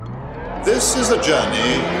This is a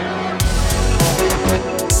journey.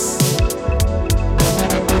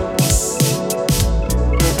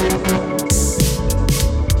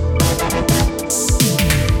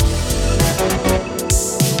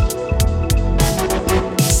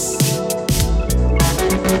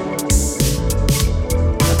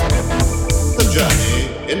 The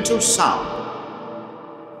journey into sound.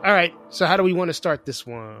 All right, so how do we want to start this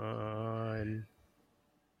one?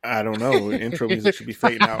 I don't know. Intro music should be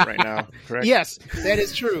fading out right now, correct? Yes, that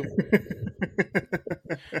is true.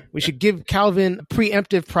 We should give Calvin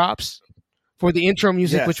preemptive props for the intro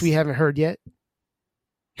music, Yes. which we haven't heard yet.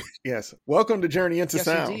 Yes. Welcome to Journey into Yes,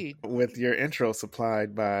 Sound indeed. with your intro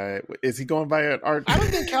supplied by, is he going by an art? I don't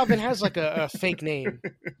think Calvin has like a fake name.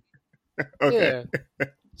 Okay. Yeah.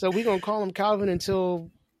 So we're going to call him Calvin until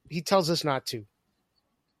he tells us not to.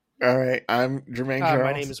 All right. I'm Jermaine Charles.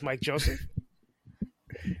 My name is Mike Joseph.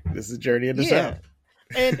 This is Journey into Yeah. Sound.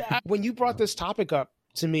 And when you brought this topic up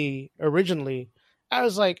to me originally, I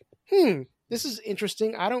was like, this is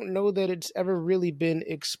interesting. I don't know that it's ever really been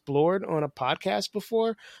explored on a podcast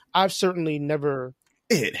before. I've certainly never.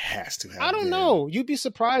 It has to have I don't been. know. You'd be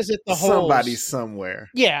surprised at the whole. Somebody somewhere.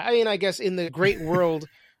 Yeah. I mean, I guess in the great world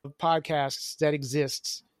of podcasts that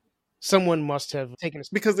exists, someone must have taken a.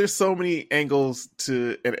 Because there's so many angles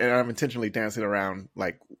to, and I'm intentionally dancing around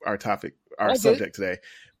like our topic, our Okay. subject today.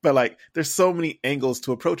 But like, there's so many angles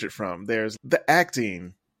to approach it from. There's the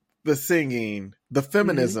acting, the singing, the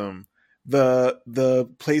feminism, the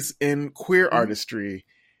place in queer artistry.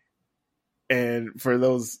 And for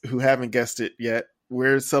those who haven't guessed it yet,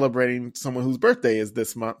 we're celebrating someone whose birthday is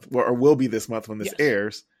this month, or will be this month when this Yes.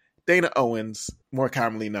 airs. Dana Owens, more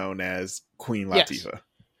commonly known as Queen Yes. Latifah.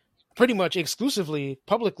 Pretty much exclusively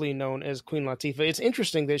publicly known as Queen Latifah. It's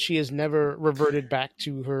interesting that she has never reverted back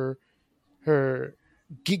to her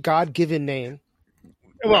God-given name.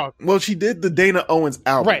 Well, she did the Dana Owens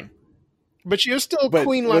album. Right. But she is still But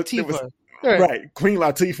Queen it Latifah. was- right. Right. Queen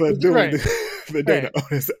Latifah doing Right. the Dana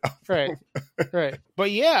Owens album. Right.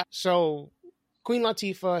 But yeah, so Queen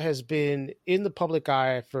Latifah has been in the public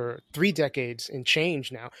eye for 3 decades and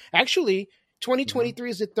change now. Actually, 2023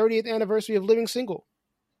 is the 30th anniversary of Living Single.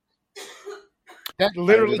 That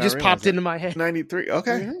literally not just realize popped that. into my head. 93.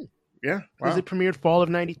 Okay. Mhm. Yeah. Because Wow. it premiered fall of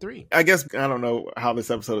 93. I guess I don't know how this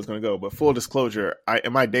episode is going to go, but full disclosure,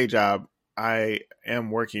 in my day job, I am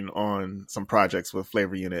working on some projects with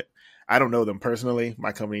Flavor Unit. I don't know them personally.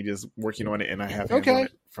 My company just working on it, and I have hands Okay. on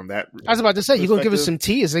it from that. I was about to say, you going to give us perspective.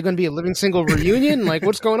 some tea? Is there going to be a Living Single reunion? Like,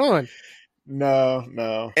 what's going on?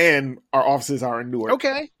 No. And our offices are in Newark.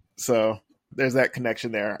 Okay. So there's that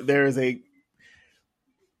connection there. There is a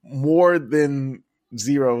more than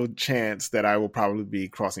zero chance that I will probably be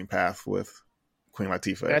crossing paths with Queen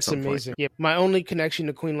Latifah. That's at some amazing. Yeah, my only connection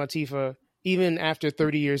to Queen Latifah, even after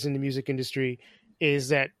 30 years in the music industry, is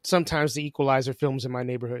that sometimes the Equalizer films in my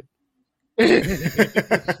neighborhood.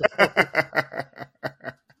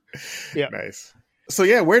 Yeah. Nice. So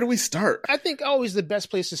yeah, where do we start? I think always the best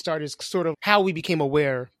place to start is sort of how we became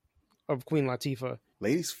aware of Queen Latifah.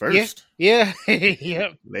 Ladies first. Yeah.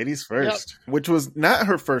 Yep. Ladies first. Which was not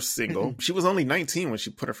her first Mm-hmm. single. She was only 19 when she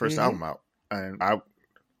put her 1st album out. And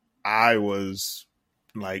I was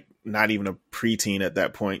like not even a preteen at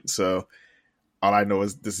that point. So all I know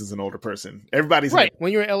is this is an older person. Everybody's Right.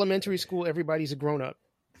 When you're in elementary school, everybody's a grown up.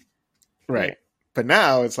 Right. Yeah. But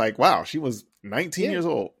now it's like, wow, she was 19 Yeah. years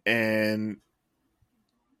old. And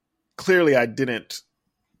clearly I didn't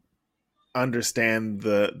understand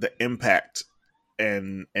the impact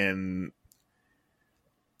and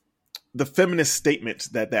the feminist statement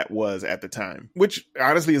that was at the time, which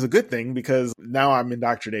honestly is a good thing because now I'm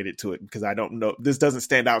indoctrinated to it because I don't know. This doesn't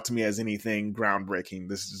stand out to me as anything groundbreaking.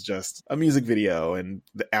 This is just a music video and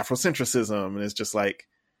the Afrocentricism. And it's just like,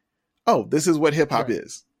 oh, this is what hip hop Right.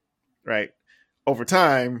 is. Right. Over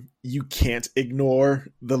time, you can't ignore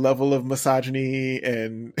the level of misogyny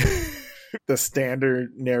and the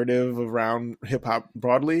standard narrative around hip hop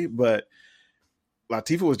broadly. But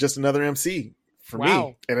Latifah was just another MC for Wow.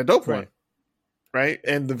 me, and a dope Right. one. Right.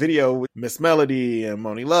 And the video with Miss Melody and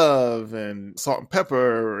Moni Love and Salt and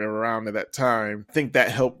Pepper around at that time, I think that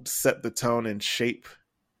helped set the tone and shape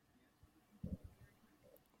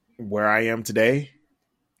where I am today.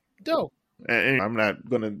 Dope. And I'm not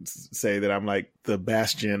going to say that I'm like the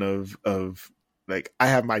bastion of like, I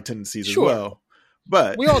have my tendencies Sure. as well,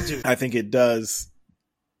 but We all do. I think it does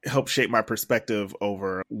help shape my perspective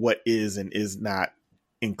over what is and is not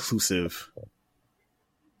inclusive.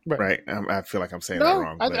 Right. I feel like I'm saying that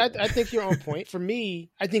wrong. But I think you're on point. For me,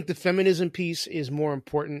 I think the feminism piece is more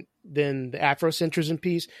important than the Afrocentrism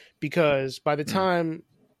piece because by the time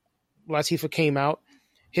Latifah came out,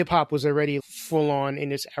 hip hop was already full on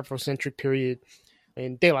in its Afrocentric period.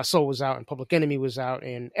 And De La Soul was out, and Public Enemy was out,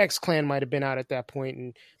 and X Clan might have been out at that point,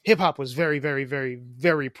 and hip hop was very, very, very,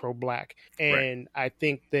 very pro-black. And I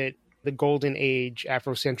think that the golden age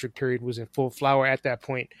Afrocentric period was in full flower at that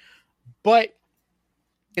point. But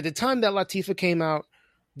at the time that Latifah came out,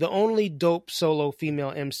 the only dope solo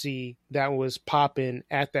female MC that was popping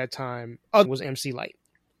at that time was MC Lyte.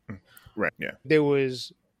 Right. Yeah. There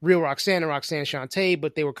was Real Roxanne and Roxanne Shante,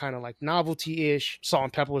 but they were kind of like novelty-ish.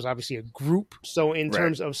 Salt-N-Pepa was obviously a group. So in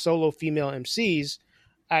terms of solo female MCs,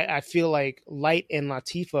 I feel like Lyte and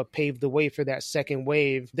Latifah paved the way for that second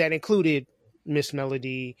wave that included Miss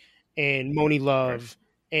Melody and Moni Love.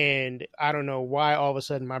 And I don't know why all of a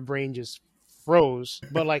sudden my brain just froze,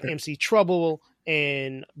 but like MC Trouble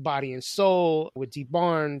and Body and Soul with D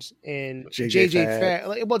Barnes and JJ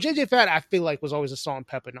Fad. Well, JJ Fad I feel like was always a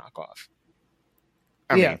Salt-N-Pepa knockoff.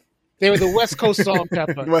 I mean, they were the West Coast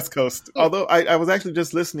Salt-N-Pepa. West Coast. Although I was actually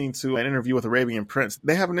just listening to an interview with Arabian Prince.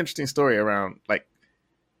 They have an interesting story around, like,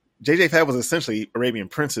 JJ Fad was essentially Arabian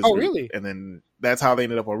Prince's group, really? And then that's how they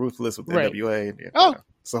ended up on Ruthless with NWA. Yeah,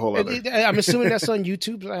 it's a whole other. I'm assuming that's on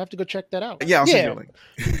YouTube. So I have to go check that out. Yeah, I'll send you a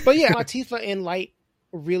link. But yeah, Latifah and Lyte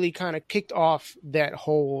really kind of kicked off that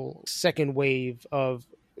whole second wave of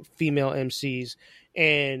female MCs.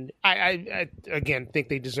 And I again think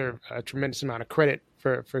they deserve a tremendous amount of credit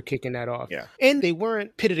for kicking that off. Yeah. And they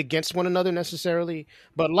weren't pitted against one another necessarily,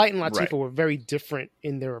 but Lyte and Latifah were very different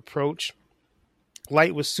in their approach.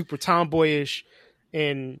 Lyte was super tomboyish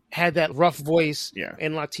and had that rough voice. Yeah.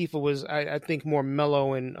 And Latifah was, I think, more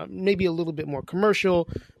mellow and maybe a little bit more commercial.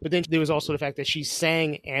 But then there was also the fact that she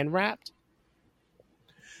sang and rapped.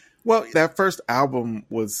 Well, that first album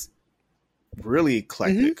was really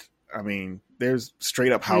eclectic. I mean, there's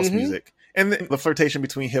straight up house music. And the flirtation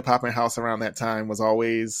between hip hop and house around that time was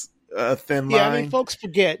always a thin line. Yeah, I mean, folks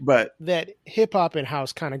forget that hip hop and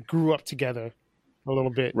house kind of grew up together a little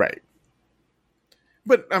bit. Right.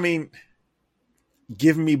 But, I mean,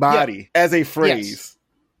 give me body as a phrase.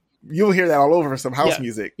 You'll hear that all over some house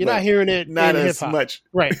music. You're not hearing it not in as hip-hop. much.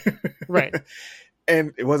 Right.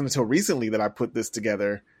 And it wasn't until recently that I put this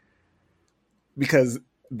together, because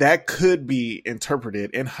that could be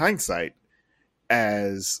interpreted in hindsight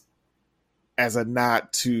as a nod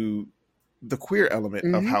to the queer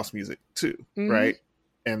element of house music too, right?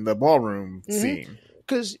 And the ballroom scene.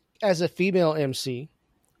 Because as a female MC,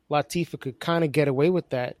 Latifah could kind of get away with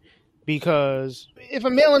that, because if a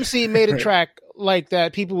male MC made a track like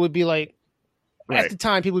that, people would be like, at the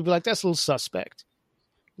time, people would be like, that's a little suspect.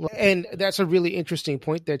 And that's a really interesting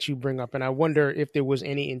point that you bring up. And I wonder if there was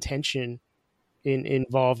any intention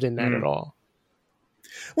involved in that at all.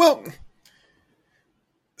 Well,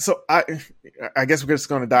 so I guess we're just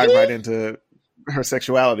going to dive right into her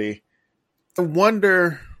sexuality. I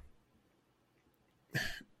wonder,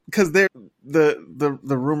 because the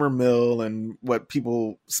rumor mill and what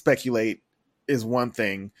people speculate is one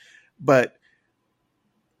thing, but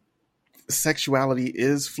sexuality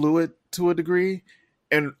is fluid to a degree.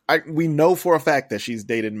 And we know for a fact that she's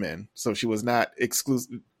dated men, so she was not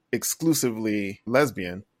exclusively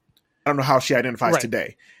lesbian. I don't know how she identifies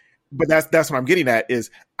today, but that's what I'm getting at,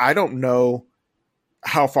 is I don't know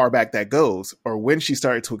how far back that goes or when she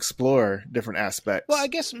started to explore different aspects. Well, I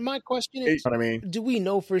guess my question is, you know what I mean? Do we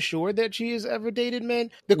know for sure that she has ever dated men?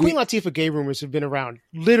 The Queen Latifah gay rumors have been around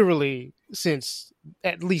literally since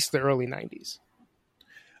at least the early 90s.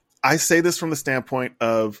 I say this from the standpoint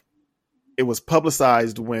of, it was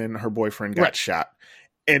publicized when her boyfriend got shot.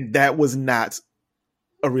 And that was not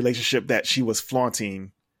a relationship that she was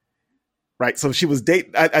flaunting. Right. So she was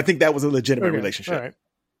I think that was a legitimate relationship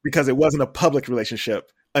because it wasn't a public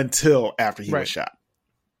relationship until after he was shot.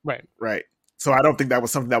 Right. So I don't think that was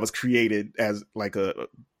something that was created as like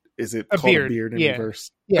is it called a beard in reverse?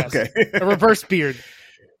 Yes. Okay. A reverse beard.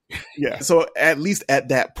 Yeah. So at least at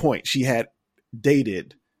that point, she had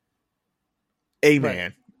dated a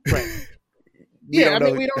man. Right. We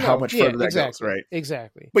don't know how much further that goes, right?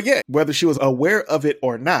 Exactly. But yeah, whether she was aware of it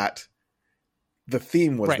or not, the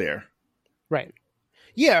theme was there. Right.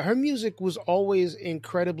 Yeah, her music was always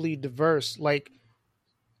incredibly diverse. Like,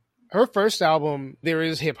 her first album, there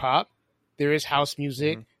is hip hop, there is house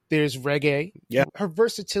music, there's reggae. Yeah. Her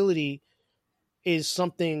versatility is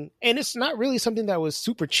something, and it's not really something that was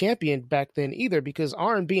super championed back then either, because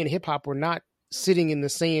R&B and hip hop were not sitting in the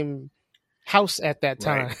same house at that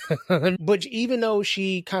time. But even though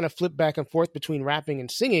she kind of flipped back and forth between rapping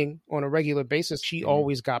and singing on a regular basis, she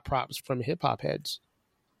always got props from hip hop heads.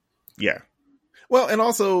 Yeah. Well, and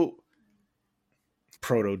also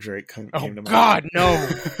Proto Drake came Oh to mind. God, no.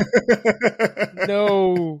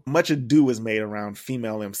 No. Much ado was made around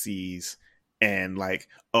female MCs and like,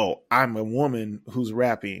 oh, I'm a woman who's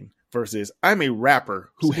rapping versus I'm a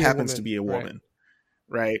rapper who happens to be a woman.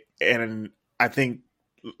 Right. And I think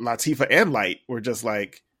Latifah and Light were just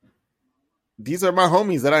like, these are my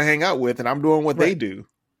homies that I hang out with and I'm doing what they do.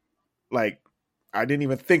 Like, I didn't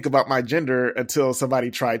even think about my gender until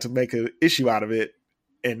somebody tried to make an issue out of it.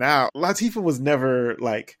 And now Latifah was never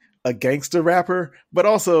like a gangster rapper, but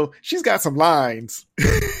also she's got some lines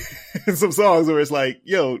and some songs where it's like,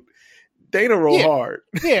 yo, Dana roll hard.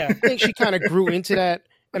 Yeah, I think she kind of grew into that.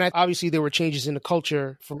 And obviously there were changes in the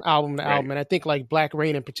culture from album to album. And I think like Black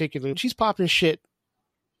Rain in particular, she's popping shit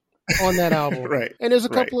on that album. Right. And there's a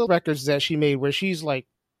couple of records that she made where she's like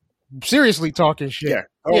seriously talking shit. Yeah,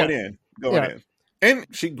 going in. And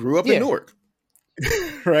she grew up in Newark.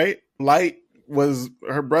 Right? Light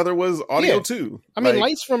her brother was audio too. I mean,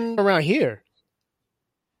 Light's from around here.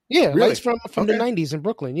 Yeah, really? Light's from the 90s in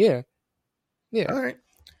Brooklyn. Yeah. Yeah. All right.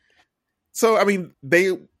 So, I mean,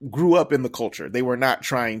 they grew up in the culture. They were not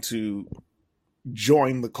trying to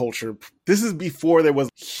join the culture. This is before there was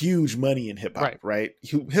huge money in hip hop, right?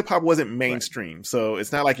 Hip hop wasn't mainstream. Right. So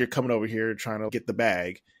it's not like you're coming over here trying to get the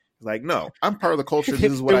bag. It's like, no, I'm part of the culture.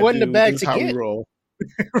 This is what I do. Wasn't the bag this is to how get. we roll.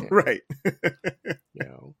 Right.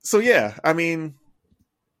 So, yeah, I mean,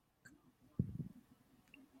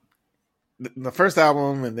 the first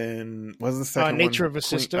album and then what was the second Nature one? of a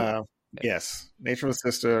Sister. Yes. Nature of a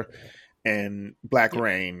Sister. And Black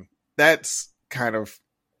Rain, that's kind of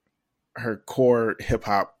her core hip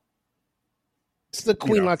hop. It's the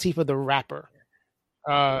Queen Latifah, the rapper.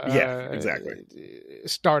 Exactly.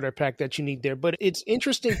 Starter pack that you need there. But it's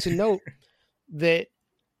interesting to note that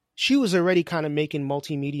she was already kind of making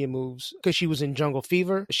multimedia moves because she was in Jungle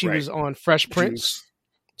Fever. She was on Fresh Prince. Juice.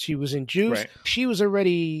 She was in Juice. Right. She was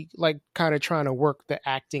already like kind of trying to work the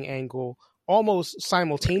acting angle almost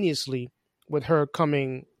simultaneously with her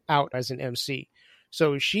coming out as an MC.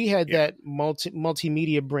 So she had that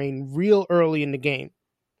multimedia brain real early in the game.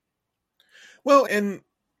 Well, and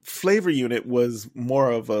Flavor Unit was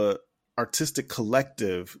more of a artistic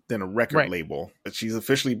collective than a record label. She's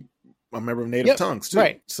officially a member of Native Tongues too.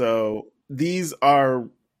 Right. So these are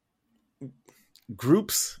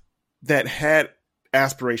groups that had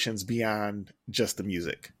aspirations beyond just the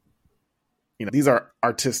music. You know, these are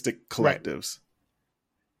artistic collectives. Right.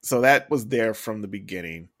 So that was there from the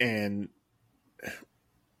beginning. And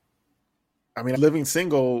I mean, Living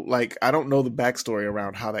Single, like, I don't know the backstory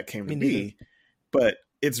around how that came to be, but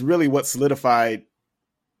it's really what solidified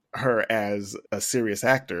her as a serious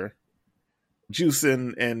actor. Juice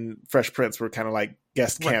and Fresh Prince were kind of like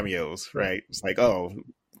guest cameos, right? It's like, oh,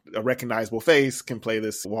 a recognizable face can play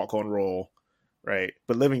this walk-on role, right?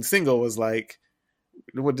 But Living Single was like,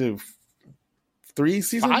 what do 3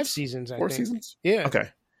 seasons? 5 seasons, 4 seasons? Yeah. Okay.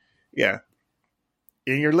 Yeah.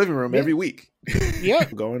 In your living room every week. Yeah.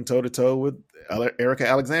 Going toe-to-toe with Erica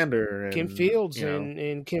Alexander. And, Kim Fields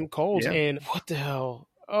and Kim Coles. Yeah. And what the hell?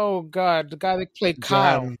 Oh, God. The guy that played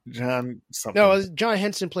Kyle. John something. No, John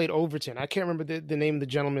Henson played Overton. I can't remember the name of the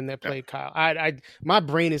gentleman that played Kyle. My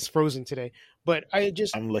brain is frozen today. But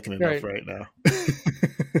I'm looking it up right now.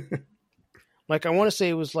 Like, I want to say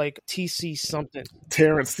it was like TC something.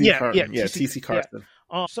 Terrence C. Carson. Yeah, TC Carson.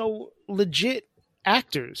 Yeah. So legit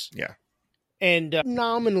actors. Yeah. And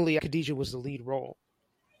nominally, Khadijah was the lead role.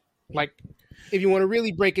 Like, if you want to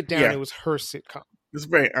really break it down, it was her sitcom. It's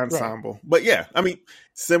very ensemble. Right. But yeah, I mean,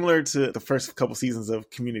 similar to the first couple seasons of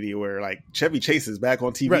Community where like Chevy Chase is back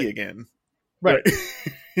on TV again. Right.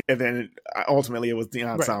 And then ultimately it was the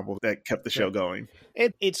ensemble that kept the show going.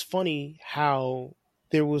 It's funny how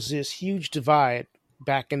there was this huge divide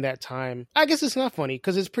back in that time. I guess it's not funny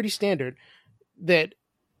because it's pretty standard that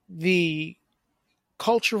the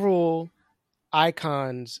cultural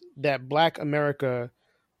icons that Black America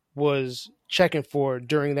was checking for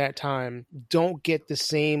during that time don't get the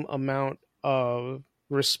same amount of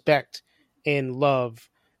respect and love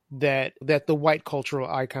that the white cultural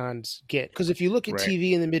icons get. Because if you look at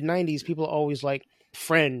TV in the mid-90s, people are always like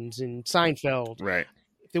Friends and Seinfeld. Right.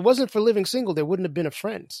 If it wasn't for Living Single, there wouldn't have been a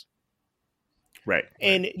Friends. Right.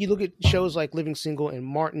 And you look at shows like Living Single and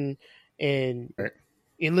Martin and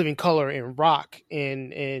in Living Color and Rock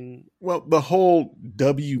and well, the whole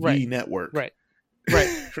WB network. Right.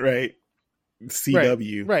 Right.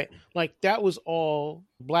 CW. Right. Like that was all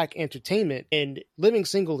Black entertainment, and Living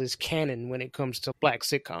Single is canon when it comes to Black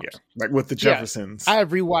sitcoms. Yeah. Like with the Jeffersons. I have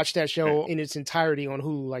rewatched that show in its entirety on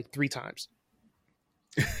Hulu like 3 times.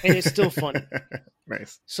 and it's still funny.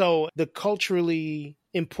 Nice. So the culturally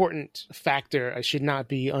important factor should not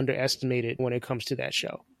be underestimated when it comes to that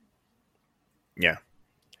show. Yeah.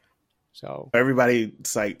 So everybody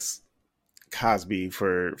cites Cosby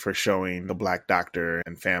for showing the Black Doctor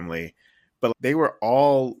and Family, but they were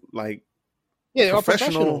all like, yeah, they're all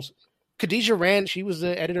professionals. Khadijah Rand, she was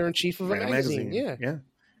the editor-in-chief of a magazine. Yeah.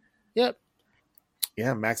 Yep.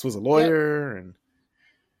 Yeah, Max was a lawyer, and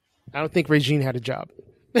I don't think Regine had a job.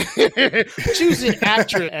 She was an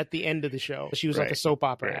actress at the end of the show. She was like a soap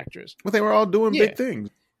opera actress. But they were all doing big things.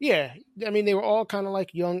 Yeah. I mean, they were all kind of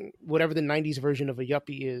like young, whatever the 90s version of a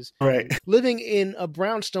yuppie is. Right. Living in a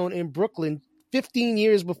brownstone in Brooklyn 15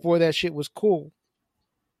 years before that shit was cool.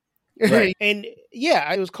 Right. And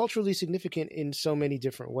yeah, it was culturally significant in so many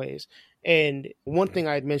different ways. And one thing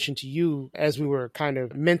I had mentioned to you as we were kind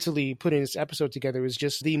of mentally putting this episode together is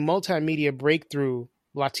just the multimedia breakthrough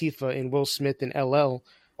Latifah and Will Smith and LL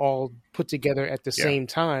all put together at the same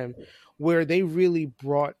time, where they really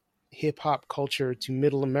brought hip hop culture to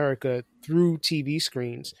middle America through TV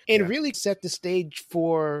screens and really set the stage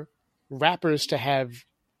for rappers to have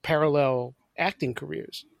parallel acting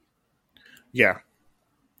careers. Yeah.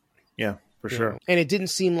 Yeah, for sure. And it didn't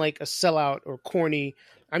seem like a sellout or corny.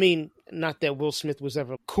 I mean, not that Will Smith was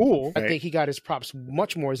ever cool. I think he got his props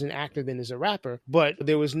much more as an actor than as a rapper. But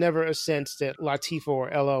there was never a sense that Latifah or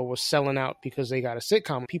LL was selling out because they got a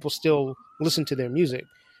sitcom. People still listened to their music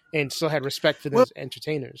and still had respect for them as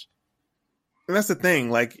entertainers. And that's the thing.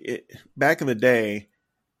 Like, back in the day,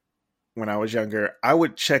 when I was younger, I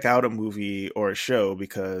would check out a movie or a show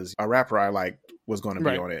because a rapper I liked was going to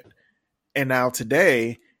be on it. And now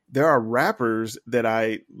today, there are rappers that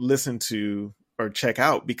I listen to or check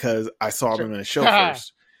out because I saw them in a show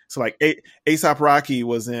first. So like A$AP Rocky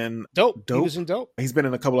was in Dope. He was in Dope. He's been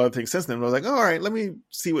in a couple other things since then. I was like, all right, let me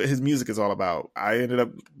see what his music is all about. I ended up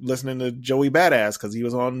listening to Joey Badass because he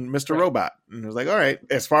was on Mr. Robot. And I was like, all right,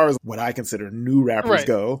 as far as what I consider new rappers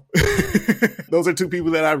go, those are two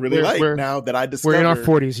people that I really like now that I discovered. We're in our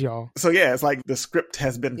 40s, y'all. So yeah, it's like the script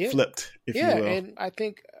has been flipped, if you will. And I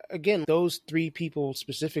think, again, those three people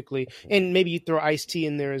specifically, and maybe you throw Ice-T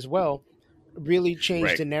in there as well, really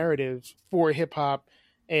changed the narrative for hip hop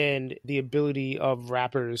and the ability of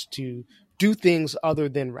rappers to do things other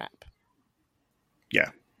than rap.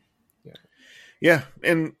 Yeah.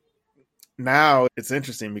 And now it's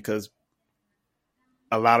interesting because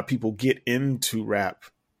a lot of people get into rap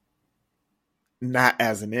not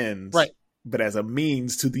as an end, but as a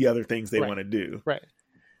means to the other things they want to do.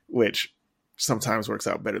 Which sometimes works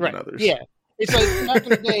out better than others. Yeah. It's like back in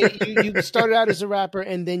the day, you started out as a rapper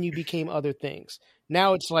and then you became other things.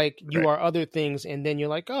 Now it's like you are other things and then you're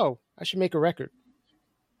like, oh, I should make a record.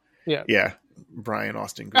 Yeah. Yeah. Brian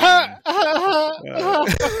Austin Green.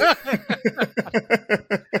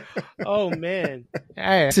 Oh, man.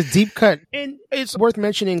 It's a deep cut. And it's worth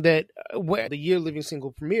mentioning that the year Living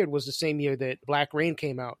Single premiered was the same year that Black Rain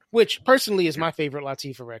came out, which personally is my favorite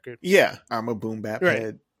Latifah record. Yeah. I'm a boom bap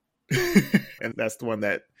head. And that's the one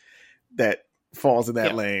that falls in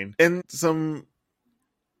that lane. And some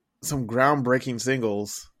groundbreaking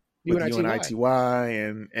singles with You and ITY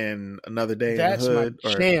and Another Day in the Hood,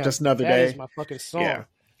 or Just Another Day. That is my fucking song. Yeah.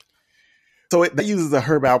 So that uses the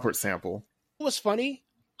Herb Alpert sample. It was funny.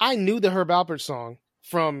 I knew the Herb Alpert song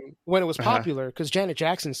from when it was popular because Janet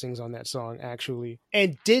Jackson sings on that song, actually,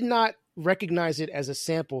 and did not recognize it as a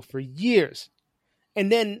sample for years.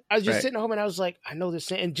 And then I was just sitting at home and I was like, I know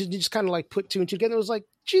this, and just kind of like put two and two together. It was like,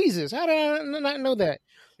 Jesus, how did I not know that?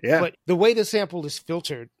 Yeah. But the way the sample is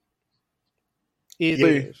filtered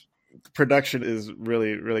is production is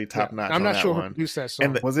really, really top notch. I'm not sure who produced that song.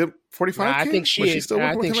 And was it 45? I think she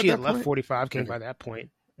had left 45 King by that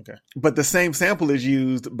point. Okay. But the same sample is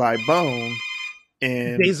used by Bone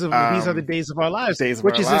in These Are the Days of Our Lives,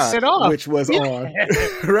 which is a set off. Which was on.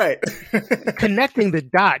 Right. Connecting the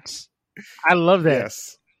dots. I love that.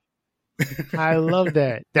 Yes. I love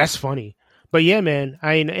that. That's funny. But yeah, man.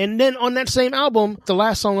 And then on that same album, the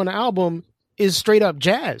last song on the album is straight up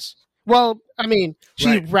jazz. Well, I mean,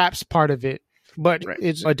 she raps part of it, but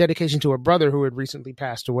it's a dedication to her brother who had recently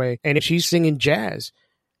passed away, and she's singing jazz.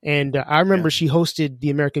 And I remember she hosted the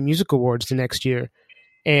American Music Awards the next year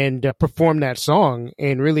and performed that song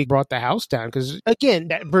and really brought the house down because, again,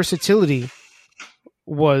 that versatility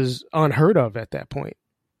was unheard of at that point.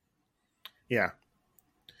 Yeah.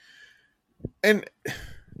 And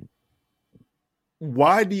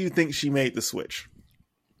why do you think she made the switch?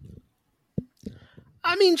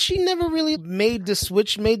 I mean, she never really made the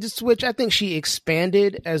switch. I think she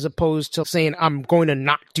expanded as opposed to saying, I'm going to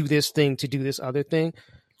not do this thing to do this other thing.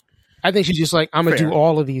 I think she's just like, I'm going to Fair. do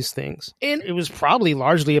all of these things. And it was probably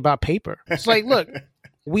largely about paper. It's like, look,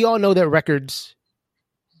 we all know that records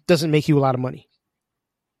doesn't make you a lot of money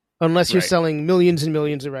unless you're Right. selling millions and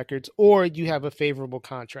millions of records or you have a favorable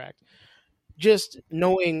contract. Just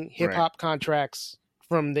knowing hip hop contracts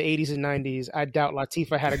from the 80s and 90s, I doubt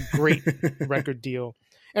Latifah had a great record deal.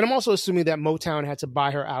 And I'm also assuming that Motown had to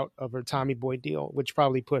buy her out of her Tommy Boy deal, which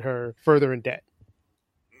probably put her further in debt.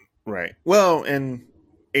 Right. Well, and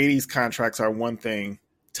 80s contracts are one thing.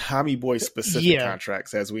 Tommy Boy specific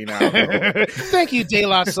contracts, as we now know. Thank you, De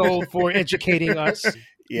La Soul, for educating us.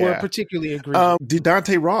 Yeah. We're particularly egregious.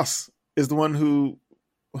 Dante Ross is the one who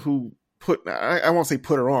put, I won't say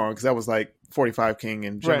put her on, because that was like 45 King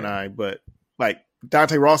and Gemini, but like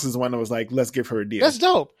Dante Ross is the one that was like, let's give her a deal. That's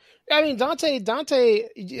dope. I mean, Dante,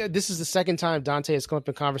 this is the second time Dante has come up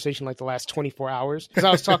in conversation like the last 24 hours. Because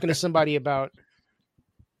I was talking to somebody about,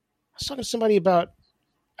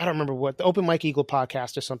 I don't remember what, the Open Mike Eagle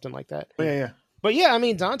podcast or something like that. Yeah. But yeah, I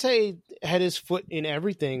mean, Dante had his foot in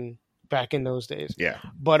everything back in those days. Yeah.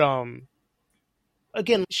 But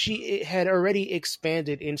again, she had already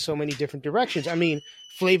expanded in so many different directions. I mean,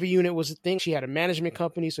 Flavor Unit was a thing. She had a management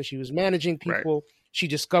company, so she was managing people. Right. She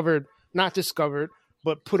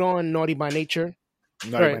but put on Naughty by Nature.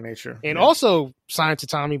 Naughty by Nature. And also signed to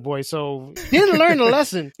Tommy Boy, so didn't learn the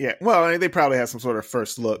lesson. Yeah, well, they probably had some sort of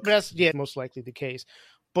first look. That's most likely the case.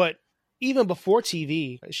 But even before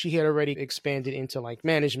TV, she had already expanded into like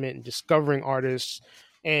management and discovering artists.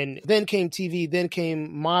 And then came TV, then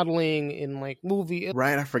came modeling in like movie.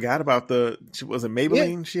 Right, I forgot about was it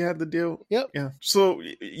Maybelline? Yeah. She had the deal? Yep. Yeah. So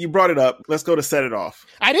you brought it up. Let's go to Set It Off.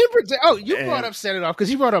 I didn't brought up Set It Off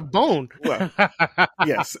because you brought up Bone. Well,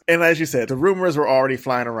 yes. And as you said, the rumors were already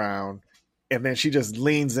flying around. And then she just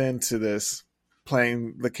leans into this,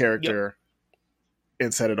 playing the character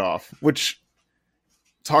in Set It Off, which,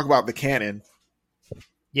 talk about the canon.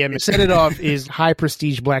 Yeah, man. Set It Off is high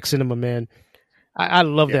prestige black cinema, man. I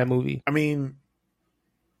love that movie. I mean,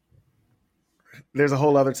 there's a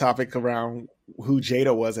whole other topic around who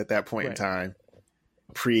Jada was at that point in time,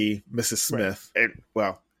 pre Mrs. Smith. Right. And,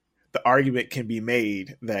 well, the argument can be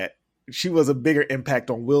made that she was a bigger impact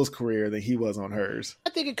on Will's career than he was on hers. I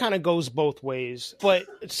think it kind of goes both ways. But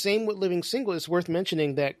same with Living Single. It's worth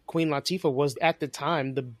mentioning that Queen Latifah was, at the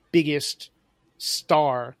time, the biggest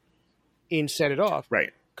star in Set It Off.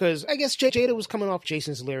 Right. Because I guess Jada was coming off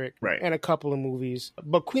Jason's Lyric and a couple of movies.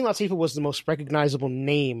 But Queen Latifah was the most recognizable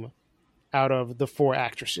name out of the four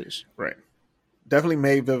actresses. Right. Definitely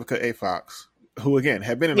made Vivica A. Fox, who, again,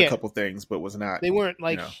 had been in a couple things, but was not. They weren't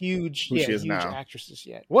like huge now. actresses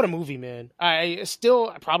yet. What a movie, man. I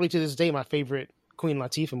still, probably to this day, my favorite Queen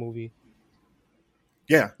Latifah movie.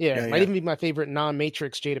 Yeah. Might even be my favorite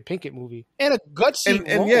non-Matrix Jada Pinkett movie. And a gutsy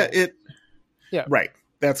role. And right.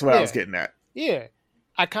 That's what I was getting at. Yeah.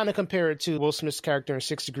 I kind of compare it to Will Smith's character in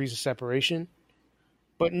 6 Degrees of Separation,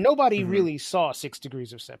 but nobody really saw 6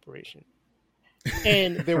 Degrees of Separation.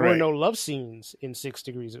 And there were no love scenes in 6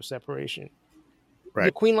 Degrees of Separation. Right.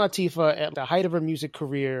 The Queen Latifah, at the height of her music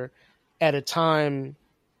career, at a time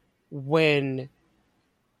when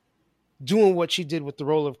doing what she did with the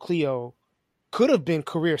role of Cleo could have been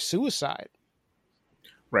career suicide.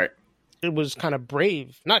 Right. It was kind of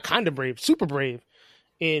brave, not kind of brave, super brave,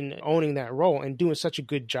 in owning that role and doing such a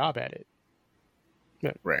good job at it.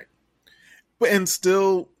 Yeah. Right. And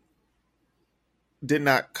still did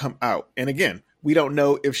not come out. And again, we don't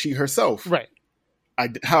know if she herself,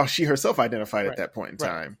 how she herself identified at that point in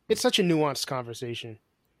time. It's such a nuanced conversation.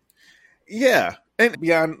 Yeah. And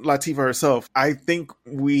beyond Latifah herself, I think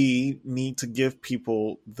we need to give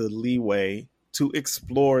people the leeway to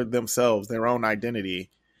explore themselves, their own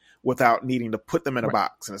identity, without needing to put them in a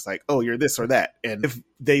box. And it's like, oh, you're this or that. And if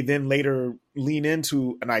they then later lean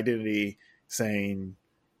into an identity saying,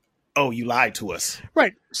 oh, you lied to us.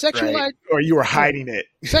 Right. Or you were hiding it.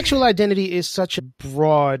 Sexual identity is such a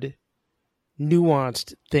broad,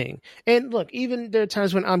 nuanced thing. And look, even there are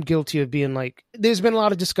times when I'm guilty of being like, there's been a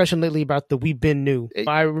lot of discussion lately about the We've Been New.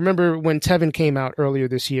 I remember when Tevin came out earlier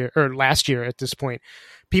this year, or last year at this point,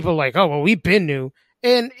 people were like, oh, well, we've been new.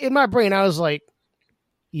 And in my brain, I was like,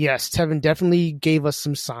 yes, Tevin definitely gave us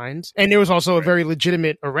some signs. And there was also a very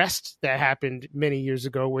legitimate arrest that happened many years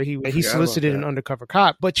ago where he solicited an undercover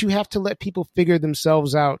cop. But you have to let people figure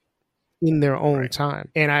themselves out in their own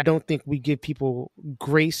time. And I don't think we give people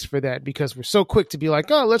grace for that because we're so quick to be like,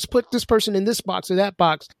 oh, let's put this person in this box or that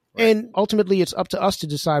box. Right. And ultimately, it's up to us to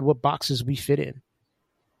decide what boxes we fit in.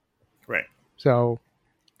 Right. So...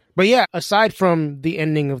 But yeah, aside from the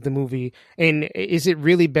ending of the movie, and is it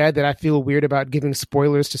really bad that I feel weird about giving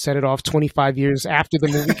spoilers to Set It Off 25 years after the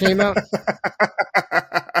movie came out?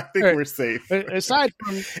 I we're safe. Aside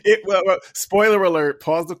from Well, spoiler alert,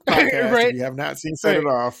 pause the podcast Right. if you have not seen Set It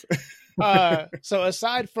Off. So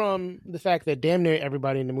aside from the fact that damn near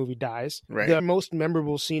everybody in the movie dies, Right. the most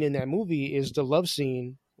memorable scene in that movie is the love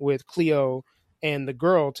scene with Cleo and the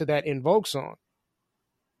girl to that In Vogue song.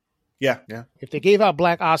 Yeah. If they gave out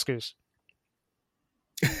black Oscars,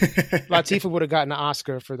 Latifah would have gotten an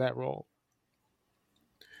Oscar for that role.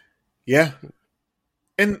 Yeah.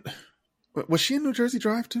 And was she in New Jersey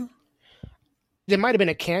Drive too? There might have been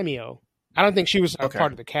a cameo. I don't think she was a Okay.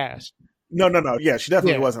 part of the cast. No. Yeah, she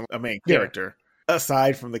definitely Yeah. wasn't a main character.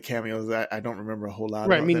 Aside from the cameos, I don't remember a whole lot.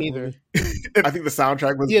 Right, about me that neither. movie. I think the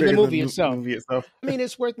soundtrack was Yeah, the bigger movie than itself. The movie itself. I mean,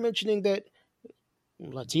 it's worth mentioning that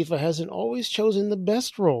Latifah hasn't always chosen the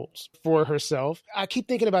best roles for herself. I keep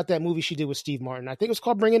thinking about that movie she did with Steve Martin. I think it was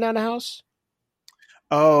called Bringing Down the House.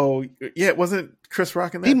 Oh, yeah, wasn't Chris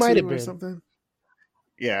Rock in that He might have or been. something?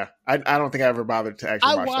 Yeah, I don't think I ever bothered to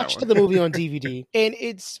actually I watch watched that one. the movie on DVD, and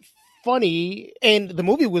it's funny, and the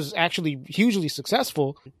movie was actually hugely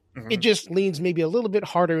successful. Mhm. It just leans maybe a little bit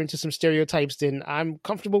harder into some stereotypes than I'm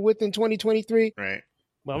comfortable with in 2023. Right.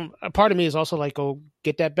 Well, a part of me is also like, oh,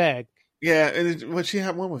 get that bag. Yeah, and what she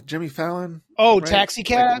had one with Jimmy Fallon. Oh, right? Taxi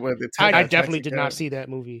Cab? Like, with the I Taxi definitely did not Cab. see that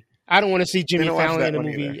movie. I don't want to see Jimmy Didn't watch Fallon that in a one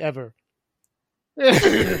movie either. ever.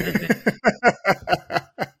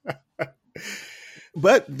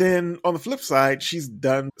 But then on the flip side, she's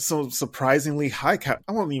done some surprisingly I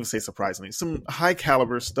won't even say surprisingly, some high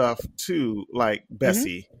caliber stuff too, like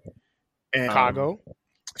Bessie and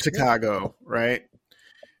Chicago, right?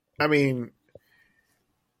 I mean,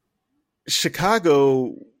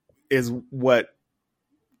 Chicago is what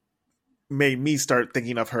made me start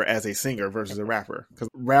thinking of her as a singer versus a rapper, because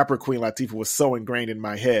rapper Queen Latifah was so ingrained in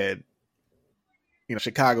my head. You know,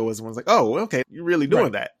 Chicago was the one's like, oh, okay, you're really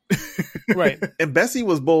doing that. Right. And Bessie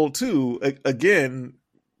was bold too, again,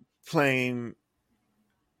 playing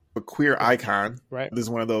a queer icon. Right. This is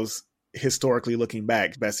one of those, historically looking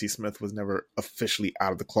back, Bessie Smith was never officially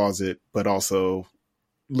out of the closet, but also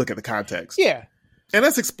look at the context. Yeah. And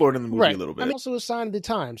that's explored in the movie Right. a little bit. I'm also a sign of the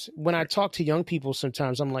times. When I talk to young people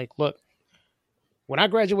sometimes, I'm like, look, when I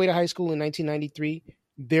graduated high school in 1993,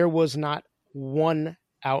 there was not one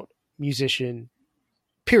out musician,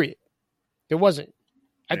 period. There wasn't.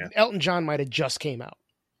 Yeah. Elton John might have just came out.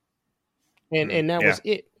 And that was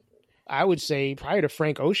it. I would say prior to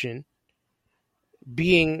Frank Ocean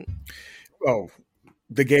being... Oh,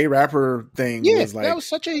 the gay rapper thing was like that was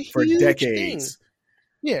such a for huge decades. thing.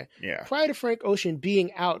 Yeah. Yeah. Prior to Frank Ocean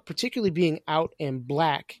being out, particularly being out and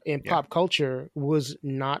black in pop culture, was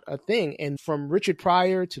not a thing. And from Richard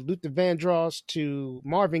Pryor to Luther Vandross to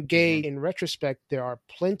Marvin Gaye, in retrospect, there are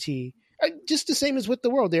plenty, just the same as with the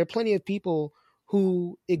world, there are plenty of people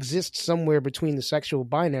who exist somewhere between the sexual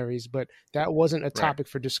binaries, but that wasn't a topic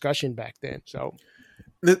for discussion back then. So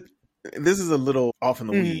This is a little off in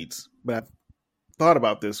the weeds, but I've thought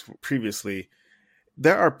about this previously.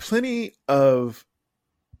 There are plenty of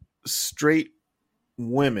straight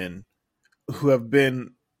women who have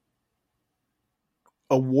been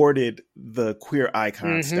awarded the queer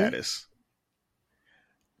icon status.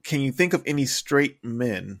 Can you think of any straight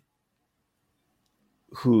men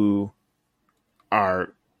who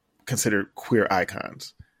are considered queer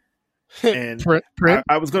icons? And Prince?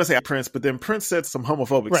 I was going to say Prince, but then Prince said some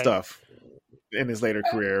homophobic stuff in his later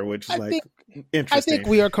career, which is interesting. I think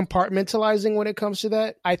we are compartmentalizing when it comes to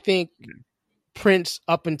that. I think Prince,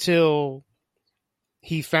 up until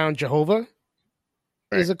he found Jehovah,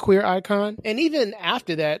 is a queer icon. And even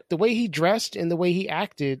after that, the way he dressed and the way he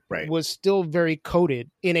acted was still very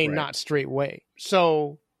coded in a not straight way.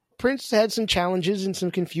 So Prince had some challenges and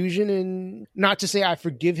some confusion, and not to say I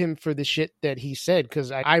forgive him for the shit that he said,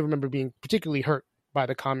 because I remember being particularly hurt by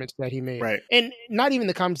the comments that he made. Right. And not even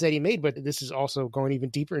the comments that he made, but this is also going even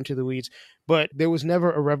deeper into the weeds. But there was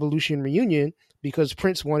never a Revolution reunion because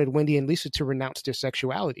Prince wanted Wendy and Lisa to renounce their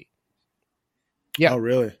sexuality. Yeah. Oh,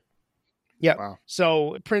 really? Yeah. Wow.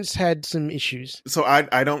 So Prince had some issues. So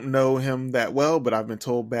I don't know him that well, but I've been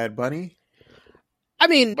told Bad Bunny. I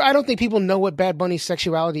mean, I don't think people know what Bad Bunny's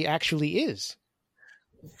sexuality actually is.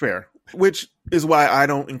 Fair. Which is why I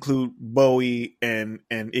don't include Bowie and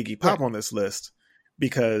Iggy Pop on this list,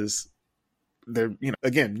 because they're,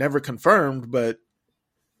 again, never confirmed, but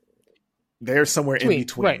they're somewhere in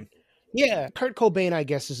between. Right. Yeah. Kurt Cobain, I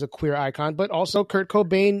guess, is a queer icon, but also Kurt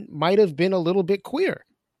Cobain might have been a little bit queer.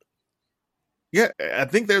 Yeah. I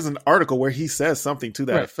think there's an article where he says something to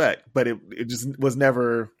that effect, but it just was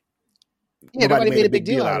never... Yeah, nobody made a big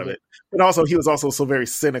deal out of it. But also, he was also so very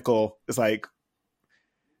cynical. It's like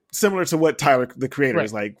similar to what Tyler, the Creator,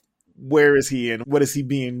 is like. Where is he, and what is he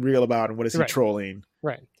being real about, and what is he trolling?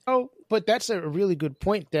 Right. Oh, but that's a really good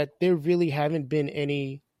point that there really haven't been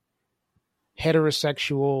any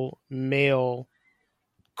heterosexual male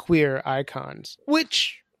queer icons,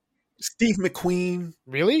 which Steve McQueen,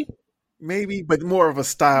 really, maybe, but more of a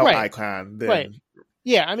style right, icon than right.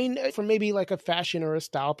 Yeah, I mean, from maybe like a fashion or a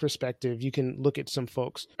style perspective, you can look at some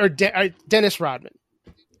folks. Or Dennis Rodman,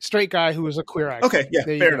 straight guy who was a queer icon. Okay, yeah,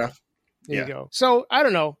 fair enough. There you go. So, I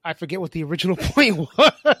don't know. I forget what the original point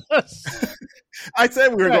was. I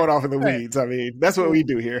said we were going off in the weeds. I mean, that's what we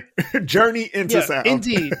do here. Journey into sound.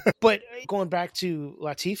 Indeed. But going back to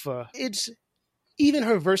Latifah, it's even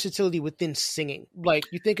her versatility within singing. Like,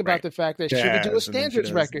 you think about the fact that she could do a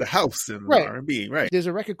standards record. The house and the R&B, right. There's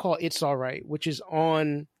a record called It's All Right, which is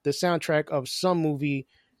on the soundtrack of some movie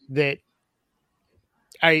that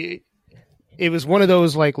it was one of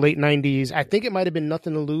those like late 90s. I think it might have been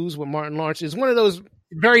Nothing to Lose with Martin Lawrence. It's one of those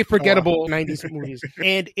very forgettable 90s movies.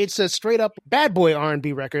 And it's a straight up bad boy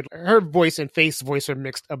R&B record. Her voice and Faith's voice are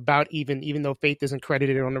mixed about even though Faith isn't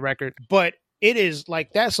credited on the record. But it is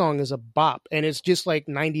like, that song is a bop. And it's just like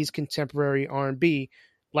 90s contemporary R&B.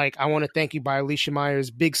 Like, I Want to Thank You by Alicia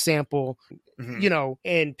Myers, big sample,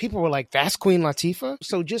 and people were like, that's Queen Latifah?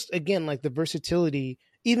 So just, again, like the versatility,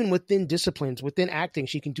 even within disciplines, within acting,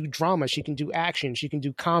 she can do drama, she can do action, she can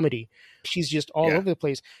do comedy. She's just all over the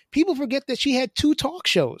place. People forget that she had 2 talk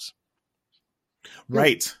shows.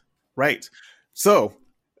 Right. So,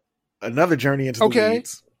 another journey into the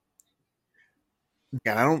weeds.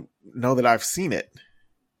 And I don't know that I've seen it.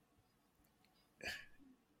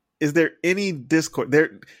 Is there any discourse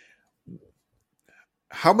there?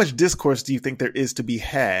 How much discourse do you think there is to be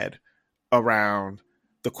had around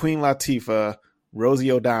the Queen Latifah,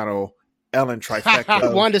 Rosie O'Donnell, Ellen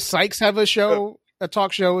trifecta? Wanda Sykes have a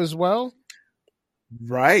talk show as well.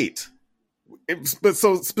 Right. But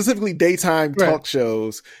so specifically daytime talk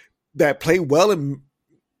shows that play well in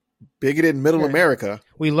bigoted middle America.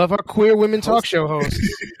 We love our queer women talk show hosts.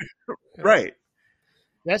 Right.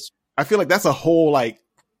 I feel like that's a whole, like,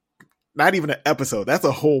 not even an episode. That's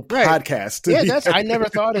a whole podcast. I never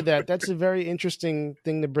thought of that. That's a very interesting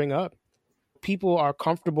thing to bring up. People are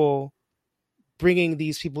comfortable bringing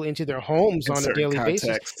these people into their homes on a daily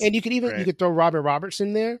basis. And you could even you could throw Robin Roberts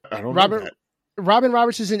in there. I don't know that. Robin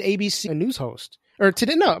Roberts is an ABC news host. Or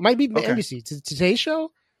today, no, it might be NBC. Today's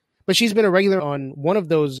Show. But she's been a regular on one of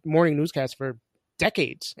those morning newscasts for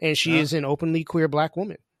decades. And she is an openly queer Black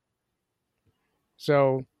woman.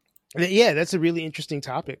 So, yeah, that's a really interesting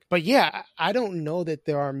topic. But yeah, I don't know that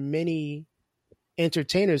there are many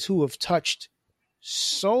entertainers who have touched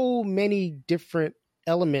so many different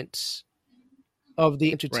elements of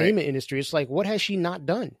the entertainment industry. It's like, what has she not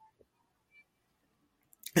done?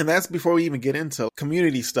 And that's before we even get into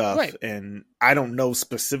community stuff. Right. And I don't know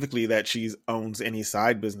specifically that she owns any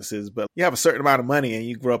side businesses, but you have a certain amount of money and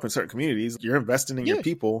you grow up in certain communities, you're investing in your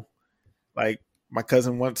people. Like, my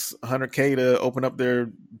cousin wants $100K to open up their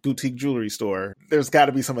boutique jewelry store. There's got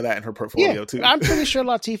to be some of that in her portfolio too. I'm pretty sure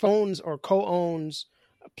Latifah owns or co-owns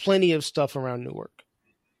plenty of stuff around Newark.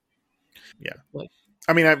 Yeah.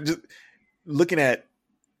 I mean, I'm just looking at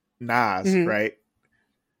Nas, right?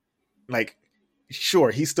 Like,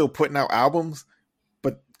 sure, he's still putting out albums,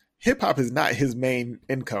 but hip hop is not his main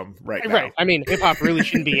income right now. Right. I mean, hip hop really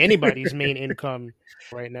shouldn't be anybody's main income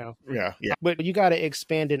right now. Yeah. But you got to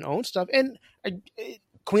expand and own stuff. And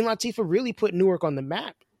Queen Latifah really put Newark on the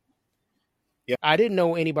map. Yeah. I didn't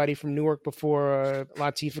know anybody from Newark before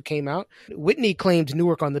Latifah came out. Whitney claimed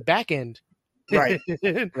Newark on the back end. Right.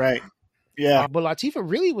 Right. Yeah. But Latifah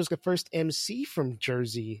really was the first MC from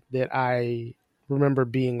Jersey that I remember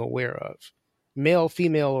being aware of. Male,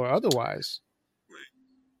 female, or otherwise.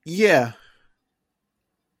 Yeah.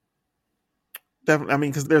 Definitely. I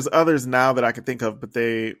mean, because there's others now that I could think of, but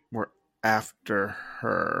they were after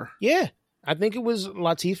her. Yeah. I think it was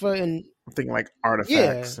Latifah and... I'm thinking like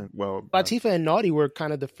Artifacts. Yeah. And, well, Latifah and Naughty were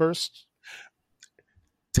kind of the first...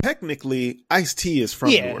 Technically, Ice-T is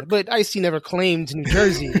from Newark. But Ice-T never claimed New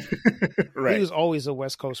Jersey. Right. He was always a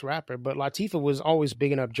West Coast rapper, but Latifah was always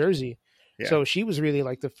bigging up Jersey. Yeah. So she was really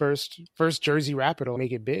like the first Jersey rapper to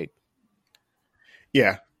make it big.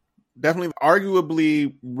 Yeah. Definitely.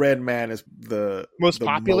 Arguably, Redman is the most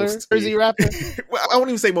popular Jersey rapper. Well, I won't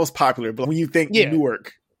even say most popular, but when you think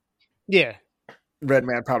Newark,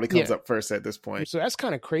 Redman probably comes up first at this point. So that's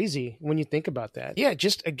kind of crazy when you think about that. Yeah,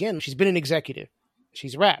 just again, she's been an executive.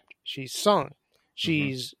 She's rapped. She's sung.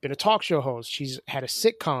 She's been a talk show host. She's had a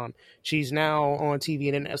sitcom. She's now on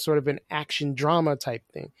TV in a sort of an action drama type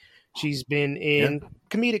thing. She's been in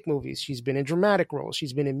comedic movies. She's been in dramatic roles.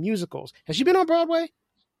 She's been in musicals. Has she been on Broadway?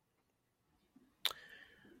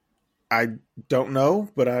 I don't know,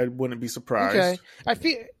 but I wouldn't be surprised. Okay. I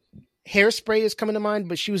feel Hairspray is coming to mind,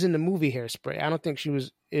 but she was in the movie Hairspray. I don't think she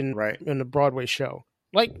was in the Broadway show.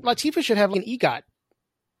 Like, Latifah should have an EGOT.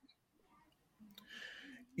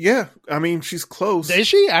 Yeah, I mean, she's close. Is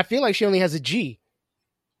she? I feel like she only has a G.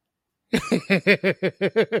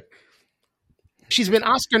 She's been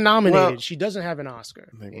Oscar nominated. Well, she doesn't have an Oscar.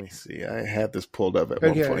 Let me see. I had this pulled up at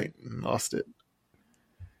one point and lost it.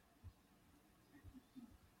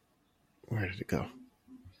 Where did it go?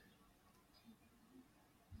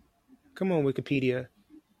 Come on, Wikipedia.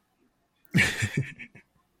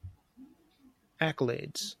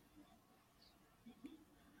 Accolades.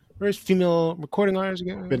 Where's female recording artist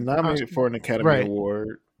again? Been nominated for an Academy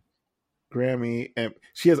Award, Grammy, and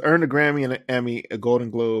she has earned a Grammy and an Emmy, a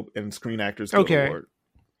Golden Globe, and Screen Actors Guild Award.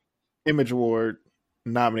 Image Award,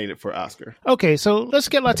 nominated for Oscar. Okay, so let's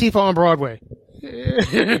get Latifah on Broadway.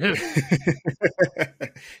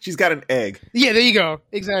 She's got an egg. Yeah, there you go.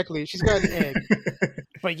 Exactly. She's got an egg.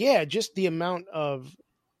 But yeah, just the amount of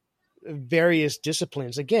various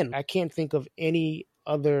disciplines. Again, I can't think of any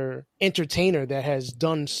other entertainer that has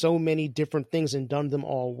done so many different things and done them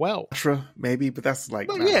all well. Sinatra, maybe, but that's like,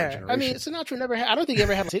 but yeah, I mean, Sinatra never had, I don't think he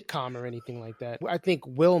ever had a sitcom or anything like that. I think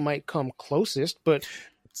Will might come closest, but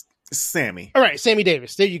Sammy. All right, Sammy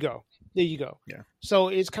Davis. There you go. Yeah. So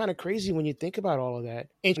it's kind of crazy when you think about all of that.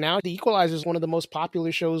 And now The Equalizer is one of the most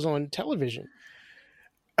popular shows on television.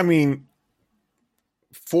 I mean,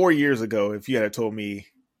 4 years ago, if you had told me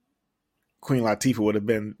Queen Latifah would have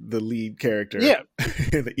been the lead character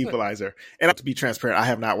in The Equalizer. And to be transparent, I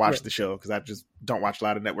have not watched the show because I just don't watch a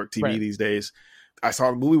lot of network TV these days. I saw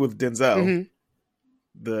the movie with Denzel. Mm-hmm.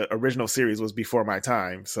 The original series was before my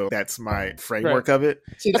time, so that's my framework of it.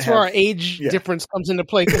 See, that's where our age difference comes into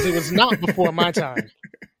play, because it was not before my time.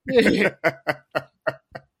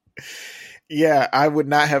 Yeah, I would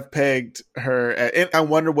not have pegged her. And I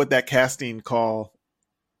wonder what that casting call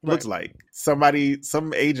looked like. Some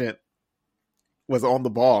agent was on the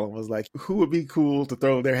ball and was like, who would be cool to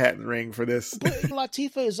throw their hat in the ring for this? But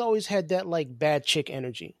Latifah has always had that like bad chick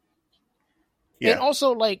energy. Yeah. And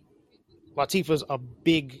also like Latifah's a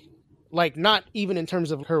big, like not even in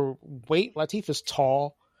terms of her weight, Latifah's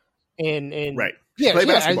tall and right. Yeah,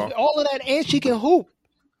 basketball. All of that, and she can hoop.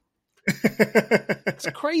 It's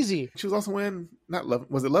crazy. She was also in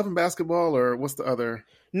was it Love and Basketball, or what's the other?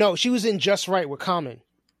 No, she was in Just Right with Common.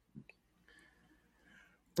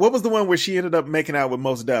 What was the one where she ended up making out with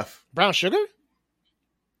Mos Def? Brown Sugar?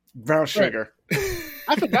 Brown Sugar. Right.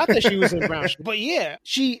 I forgot that she was in Brown Sugar. But yeah,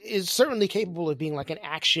 she is certainly capable of being like an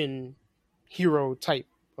action hero type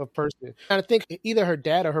of person. And I think either her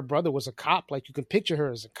dad or her brother was a cop. Like you can picture her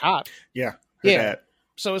as a cop. Yeah. Dad.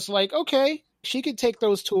 So it's like, okay, she could take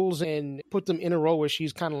those tools and put them in a role where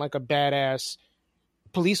she's kind of like a badass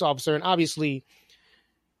police officer. And obviously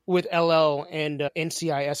with LL and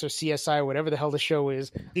NCIS or CSI, whatever the hell the show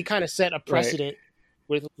is, he kind of set a precedent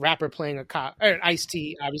with rapper playing a cop, or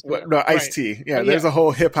Ice-T, obviously. Well, no, Ice-T. Yeah, there's a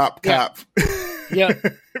whole hip hop cop. Yeah.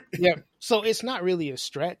 So it's not really a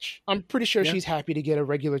stretch. I'm pretty sure she's happy to get a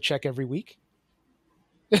regular check every week.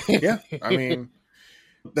 Yeah. I mean,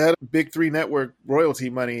 that big three network royalty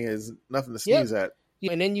money is nothing to sneeze at.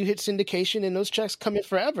 And then you hit syndication and those checks come in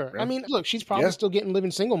forever. Yeah. I mean, look, she's probably still getting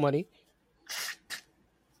living single money.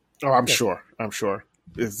 Oh, I'm sure.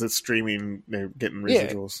 Is it streaming? They're getting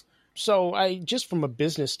residuals. So just from a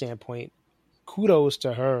business standpoint, kudos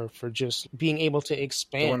to her for just being able to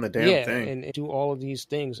expand doing the damn thing and do all of these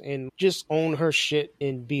things and just own her shit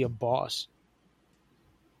and be a boss.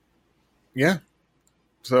 Yeah.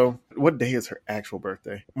 So what day is her actual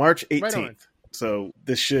birthday? March 18th. Right, so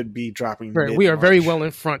this should be dropping. Right. We are very well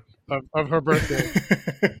in front of her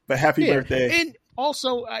birthday. But happy birthday. And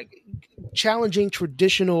also challenging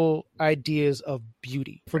traditional ideas of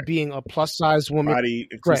beauty for being a plus size woman. Body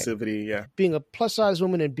inclusivity, being a plus size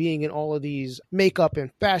woman and being in all of these makeup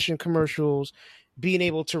and fashion commercials, being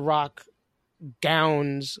able to rock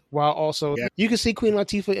gowns while also you can see Queen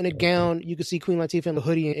Latifah in a gown, you can see Queen Latifah in a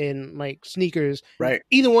hoodie and like sneakers. Right.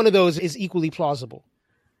 Either one of those is equally plausible.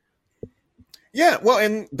 Yeah, well,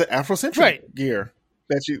 and the Afrocentric gear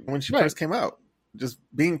that when she first came out. Just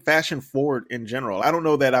being fashion forward in general. I don't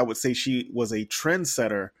know that I would say she was a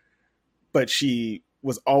trendsetter, but she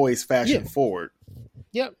was always fashion forward.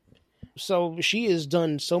 Yep. So she has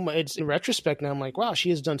done so much. It's in retrospect now, I'm like, wow, she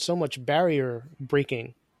has done so much barrier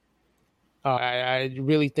breaking. I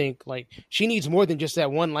really think like she needs more than just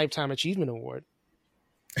that one Lifetime Achievement Award.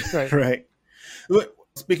 Right. Right.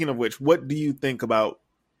 Speaking of which, what do you think about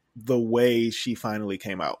the way she finally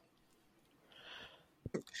came out?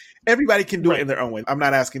 Everybody can do it in their own way. I'm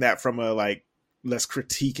not asking that from a like, let's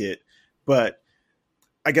critique it. But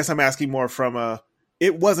I guess I'm asking more from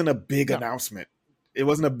it wasn't a big announcement. It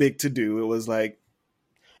wasn't a big to do. It was like,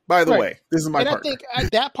 by the way, this is my partner. I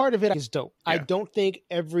think that part of it is dope. Yeah. I don't think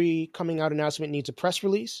every coming out announcement needs a press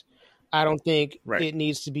release. I don't think it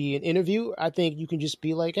needs to be an interview. I think you can just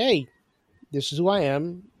be like, hey, this is who I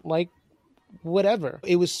am. Like, whatever.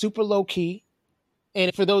 It was super low key.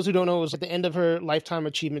 And for those who don't know, it was at the end of her Lifetime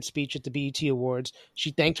Achievement speech at the BET Awards.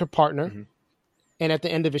 She thanked her partner. Mm-hmm. And at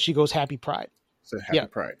the end of it, she goes, Happy Pride. So Happy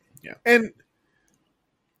Pride. Yeah. And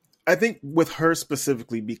I think with her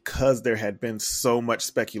specifically, because there had been so much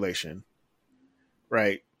speculation,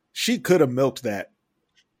 right? She could have milked that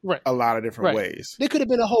a lot of different ways. There could have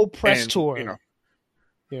been a whole press tour.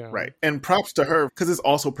 Right. And props to her, because it's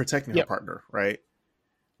also protecting her partner, right?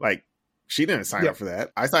 Like, she didn't sign up for that.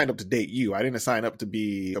 I signed up to date you. I didn't sign up to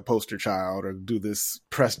be a poster child or do this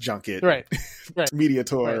press junket media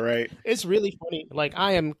tour, right? It's really funny. Like,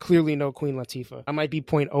 I am clearly no Queen Latifah. I might be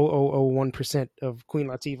 0.0001% of Queen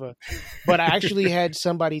Latifah. But I actually had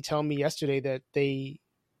somebody tell me yesterday that they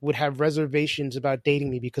would have reservations about dating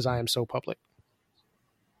me because I am so public.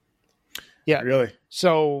 Yeah. Really?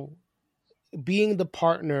 So being the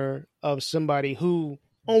partner of somebody who,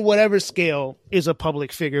 on whatever scale, is a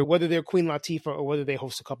public figure, whether they're Queen Latifah or whether they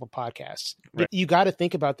host a couple podcasts. Right. You got to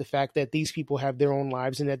think about the fact that these people have their own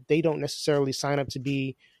lives and that they don't necessarily sign up to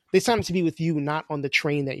be with you, not on the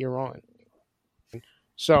train that you're on.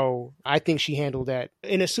 So I think she handled that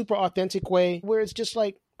in a super authentic way where it's just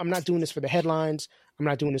like, I'm not doing this for the headlines. I'm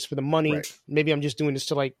not doing this for the money. Right. Maybe I'm just doing this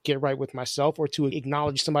to like get right with myself or to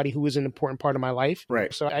acknowledge somebody who is an important part of my life.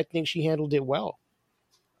 Right. So I think she handled it well.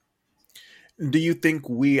 Do you think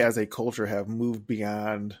we as a culture have moved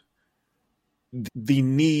beyond the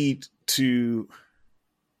need to,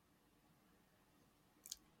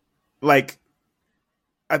 like,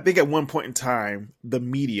 I think at one point in time, the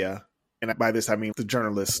media, and by this I mean the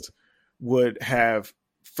journalists, would have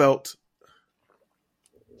felt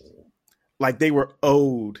like they were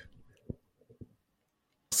owed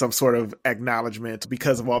some sort of acknowledgement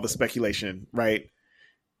because of all the speculation, right?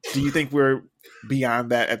 Do you think we're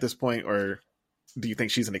beyond that at this point, or do you think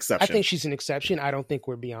she's an exception? I think she's an exception. I don't think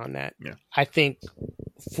we're beyond that. Yeah. I think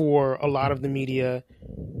for a lot of the media,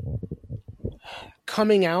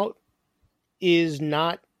 coming out is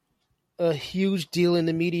not a huge deal in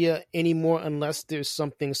the media anymore unless there's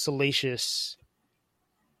something salacious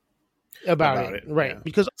about it. Right. Yeah.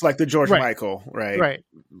 Because it's like the George Michael, right? Right.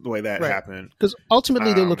 The way that happened. Because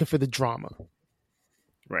ultimately they're looking for the drama.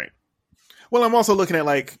 Right. Well, I'm also looking at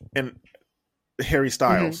like Harry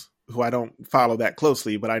Styles, who I don't follow that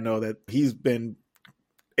closely, but I know that he's been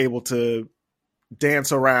able to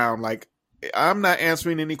dance around like, I'm not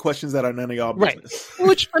answering any questions that are none of y'all business. Right.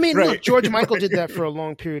 Which, I mean, look, George Michael did that for a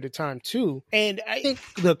long period of time too. And I think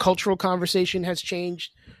the cultural conversation has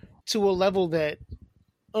changed to a level that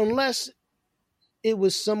unless it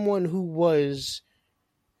was someone who was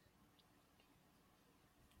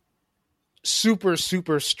super,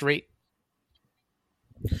 super straight.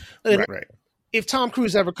 Right. If Tom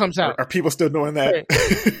Cruise ever comes out. Are people still doing that?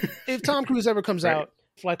 Right. If Tom Cruise ever comes out,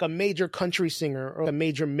 like a major country singer or a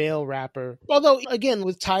major male rapper. Although, again,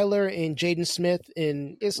 with Tyler and Jaden Smith,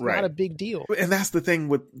 and it's not a big deal. And that's the thing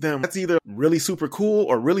with them. That's either really super cool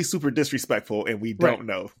or really super disrespectful, and we don't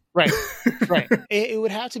know. Right. It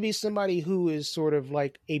would have to be somebody who is sort of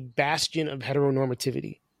like a bastion of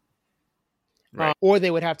heteronormativity. Right. Or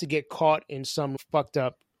they would have to get caught in some fucked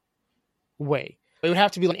up way. It would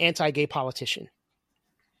have to be an anti-gay politician.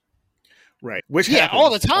 Right. Which happens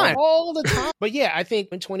all the time. All the time. But yeah, I think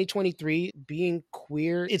in 2023, being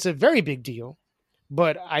queer, it's a very big deal.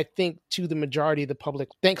 But I think to the majority of the public,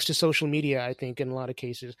 thanks to social media, I think in a lot of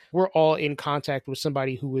cases, we're all in contact with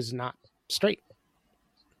somebody who is not straight.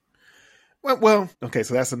 Well, okay,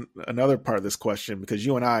 so that's another part of this question, because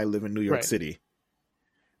you and I live in New York City,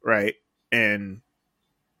 right? And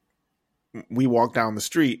we walk down the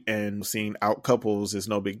street and seeing out couples is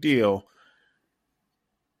no big deal.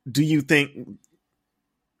 Do you think,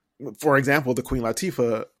 for example, the Queen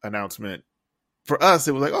Latifah announcement, for us,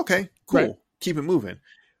 it was like, okay, cool, keep it moving.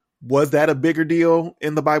 Was that a bigger deal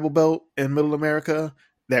in the Bible Belt in Middle America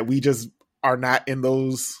that we just are not in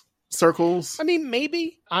those circles? I mean,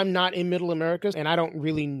 maybe. I'm not in Middle America, and I don't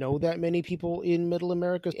really know that many people in Middle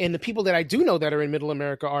America. And the people that I do know that are in Middle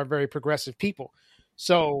America are very progressive people.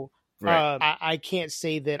 So I can't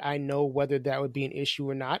say that I know whether that would be an issue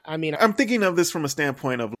or not. I mean, I'm thinking of this from a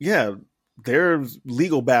standpoint of, there's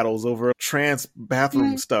legal battles over trans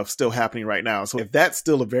bathroom stuff still happening right now. So if that's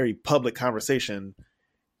still a very public conversation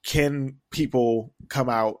can people come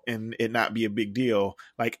out and it not be a big deal?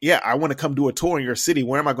 Like, yeah, I want to come do a tour in your city.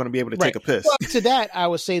 Where am I going to be able to take a piss? Well, to that, I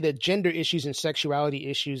would say that gender issues and sexuality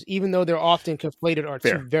issues, even though they're often conflated, are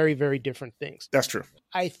Fair. two very, very different things. That's true.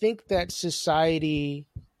 I think that society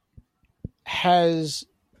has...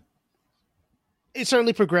 It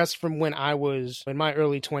certainly progressed from when I was in my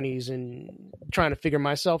early 20s and trying to figure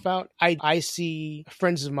myself out. I see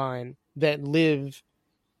friends of mine that live,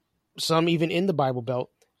 some even in the Bible Belt,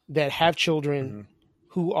 that have children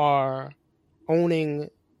who are owning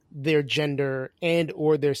their gender and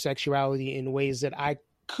or their sexuality in ways that I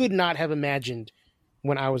could not have imagined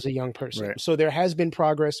when I was a young person. Right. So there has been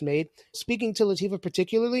progress made. Speaking to Latifah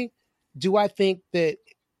particularly, do I think that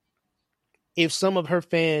if some of her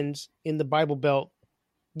fans in the Bible Belt,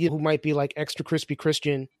 who might be like extra crispy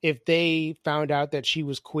Christian, if they found out that she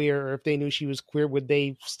was queer or if they knew she was queer, would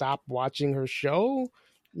they stop watching her show?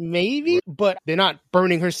 Maybe, but they're not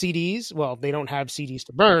burning her CDs. Well, they don't have CDs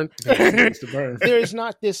to burn. There's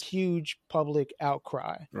not this huge public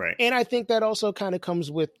outcry. Right. And I think that also kind of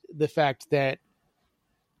comes with the fact that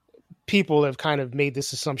people have kind of made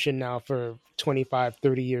this assumption now for 25,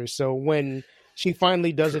 30 years. So when she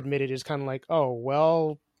finally does admit it, it's kind of like, oh,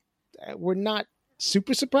 well, we're not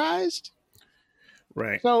super surprised.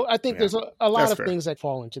 Right. So I think there's a lot That's of fair. things that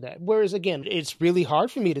fall into that. Whereas, again, it's really hard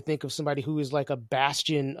for me to think of somebody who is like a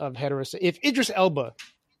bastion of heterosexuality. If Idris Elba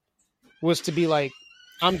was to be like,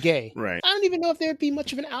 I'm gay, Right. I don't even know if there'd be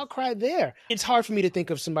much of an outcry there. It's hard for me to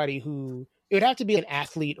think of somebody who... It would have to be an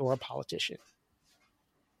athlete or a politician.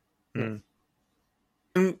 Mm.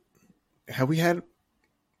 And have we had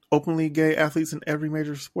openly gay athletes in every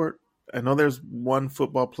major sport? I know there's one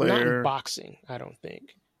football Not player. in boxing, I don't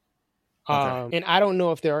think. Okay. And I don't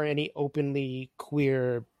know if there are any openly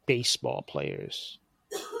queer baseball players.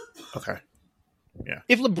 Okay.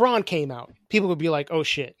 If LeBron came out, people would be like, oh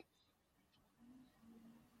shit.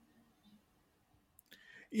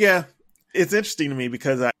 Yeah. It's interesting to me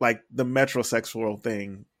because the metrosexual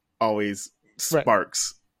thing always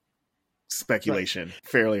sparks speculation,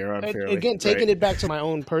 fairly or unfairly. Again, taking it back to my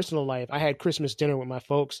own personal life, I had Christmas dinner with my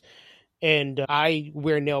folks, and I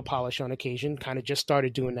wear nail polish on occasion, kind of just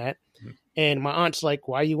started doing that. And my aunt's like,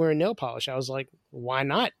 why are you wearing nail polish? I was like, why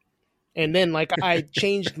not? And then I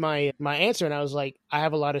changed my answer, and I was like, I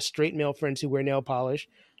have a lot of straight male friends who wear nail polish.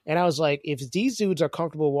 And I was like, if these dudes are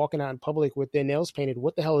comfortable walking out in public with their nails painted,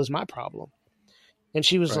 what the hell is my problem? And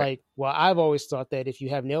she was like, well, I've always thought that if you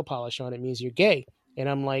have nail polish on, it means you're gay. And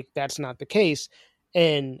I'm like, that's not the case.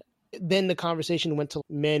 And then the conversation went to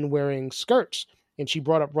men wearing skirts. And she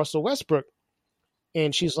brought up Russell Westbrook.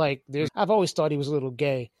 And she's like, I've always thought he was a little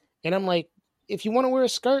gay. And I'm like, if you want to wear a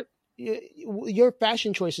skirt, your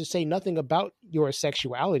fashion choices say nothing about your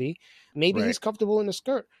sexuality. Maybe he's comfortable in a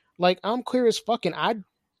skirt. Like, I'm queer as fuck and I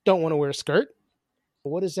don't want to wear a skirt.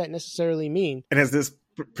 What does that necessarily mean? And has this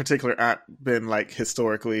particular aunt been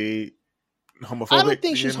historically homophobic? I don't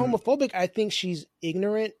think she's homophobic. I think she's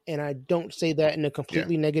ignorant, and I don't say that in a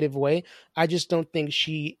completely negative way. I just don't think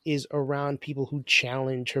she is around people who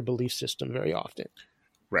challenge her belief system very often.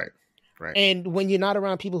 Right. And when you're not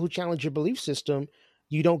around people who challenge your belief system,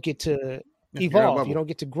 you don't get to evolve. You don't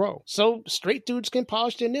get to grow. So straight dudes can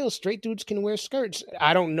polish their nails. Straight dudes can wear skirts.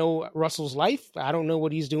 I don't know Russell's life. I don't know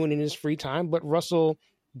what he's doing in his free time, but Russell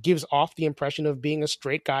gives off the impression of being a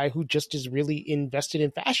straight guy who just is really invested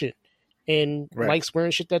in fashion and likes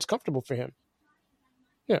wearing shit that's comfortable for him.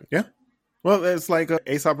 Yeah. Well, it's like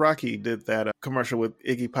A$AP Rocky did that commercial with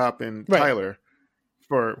Iggy Pop and Tyler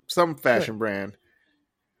for some fashion brand.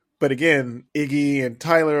 But again, Iggy and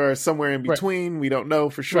Tyler are somewhere in between. We don't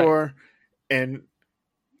know for sure. And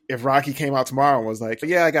if Rocky came out tomorrow and was like,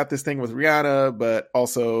 yeah, I got this thing with Rihanna, but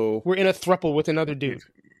also... we're in a throuple with another dude.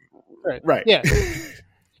 Right. Yeah.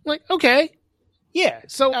 Like, okay. Yeah.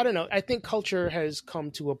 So, I don't know. I think culture has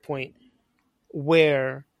come to a point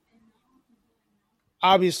where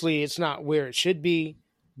obviously it's not where it should be,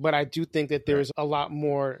 but I do think that there's a lot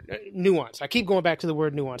more nuance. I keep going back to the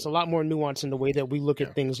word nuance, a lot more nuance in the way that we look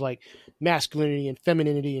at things like masculinity and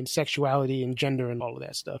femininity and sexuality and gender and all of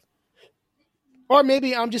that stuff. Or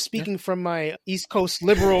maybe I'm just speaking from my East Coast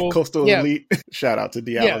liberal... Coastal elite. Shout out to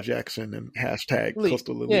Diallo Jackson and hashtag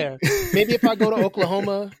Coastal elite. Yeah. Maybe if I go to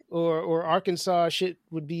Oklahoma or Arkansas, shit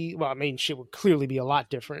would be... Well, I mean, shit would clearly be a lot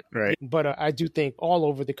different. Right. But I do think all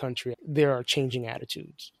over the country, there are changing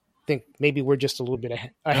attitudes. I think maybe we're just a little bit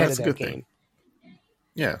ahead of that game.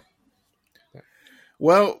 Yeah.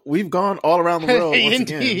 Well, we've gone all around the world once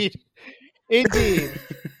again. Indeed.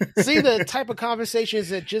 See the type of conversations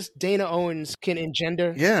that just Dana Owens can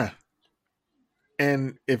engender? Yeah.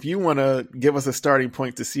 And if you want to give us a starting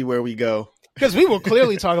point to see where we go. Because we will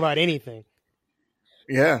clearly talk about anything.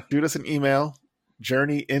 Yeah. Shoot us an email,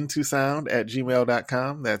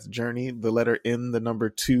 journeyintosound@gmail.com. That's journey, the letter N, the number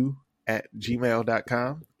 2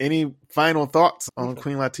 @gmail.com. Any final thoughts on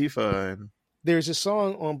Queen Latifah? And there's a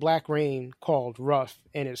song on Black Rain called Rough,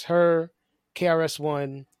 and it's her,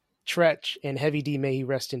 KRS-One, Tretch, and Heavy D, may he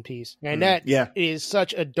rest in peace. And that is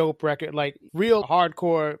such a dope record, like real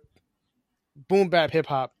hardcore boom bap hip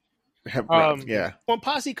hop. Yeah. On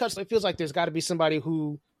Posse Cuts, it feels like there's got to be somebody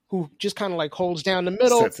who just kind of like holds down the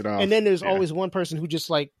middle, sets it off. And then there's always one person who just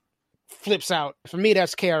like flips out. For me,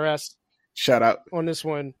 that's KRS. Shout out on this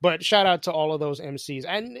one, but shout out to all of those MCs.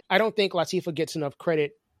 And I don't think Latifah gets enough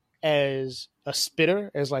credit as a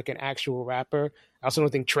spitter, as like an actual rapper. I also don't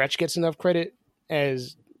think Tretch gets enough credit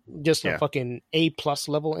as just a fucking A+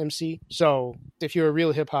 level MC. So if you're a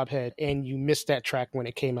real hip hop head and you missed that track when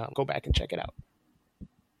it came out, go back and check it out.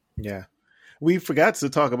 Yeah. We forgot to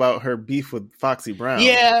talk about her beef with Foxy Brown.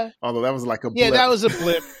 Yeah. Although that was like a blip. Yeah, that was a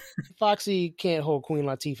blip. Foxy can't hold Queen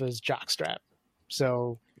Latifah's jockstrap.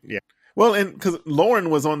 So. Yeah. Well, and because Lauryn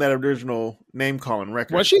was on that original name calling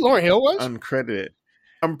record. Was she? Lauryn Hill was? Uncredited.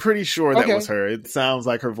 I'm pretty sure that was her. It sounds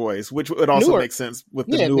like her voice, which would also make sense with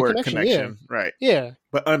the newer connection. Right. Yeah.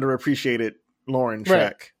 But underappreciated Lauryn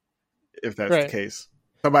track, if that's the case.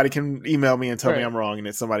 Somebody can email me and tell me I'm wrong and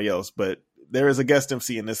it's somebody else. But there is a guest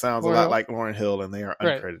MC and this sounds a lot like Lauryn Hill and they are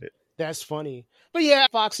uncredited. That's funny. But yeah,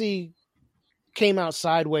 Foxy came out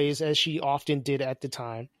sideways as she often did at the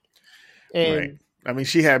time. And I mean,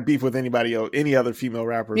 she had beef with anybody else, any other female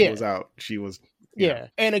rapper who was out. She was, you know.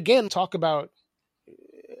 And again, talk about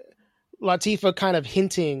Latifah kind of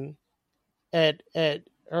hinting at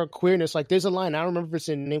her queerness. Like, there's a line, I don't remember if it's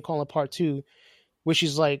in Name Calling Part 2, where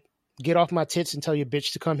she's like, "Get off my tits and tell your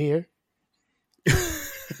bitch to come here."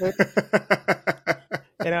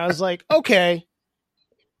 And I was like, okay.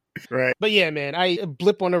 Right. But yeah, man, I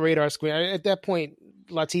blip on the radar screen. At that point,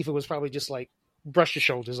 Latifah was probably just like, brush your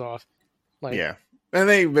shoulders off. Like, yeah. And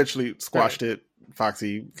they eventually squashed it.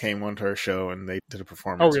 Foxy came onto her show and they did a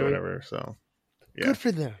performance or whatever. So, yeah. Good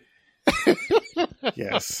for them.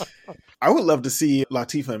 Yes. I would love to see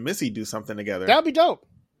Latifah and Missy do something together. That would be dope.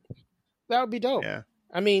 That would be dope. Yeah.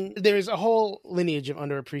 I mean, there's a whole lineage of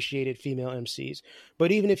underappreciated female MCs.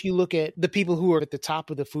 But even if you look at the people who are at the top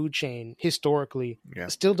of the food chain historically,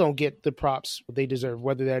 still don't get the props they deserve,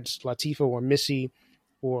 whether that's Latifah or Missy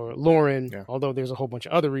or Lauryn, although there's a whole bunch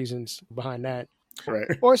of other reasons behind that. Right.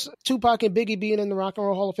 Or Tupac and Biggie being in the Rock and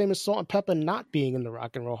Roll Hall of Fame and Salt and Pepper not being in the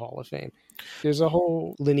Rock and Roll Hall of Fame. There's a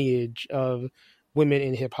whole lineage of women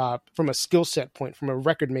in hip hop from a skill set point, from a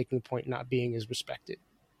record making point, not being as respected.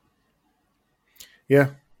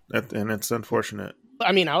 Yeah, and it's unfortunate.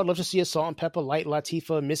 I mean, I would love to see a Salt and Pepper, Light,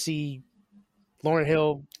 Latifah, Missy, Lauryn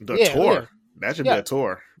Hill. The tour. Yeah. That should be a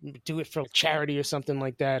tour. Do it for charity or something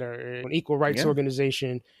like that, or an equal rights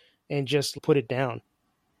organization, and just put it down.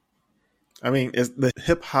 I mean, it's the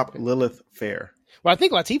Hip Hop Lilith Fair. Well, I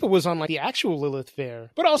think Latifah was on like the actual Lilith Fair.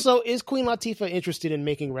 But also, is Queen Latifah interested in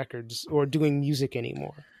making records or doing music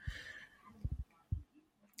anymore?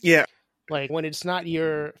 Yeah. Like, when it's not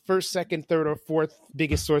your first, second, third, or fourth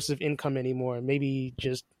biggest source of income anymore, maybe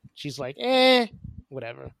just she's like,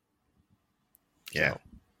 whatever. Yeah. So,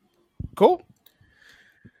 cool.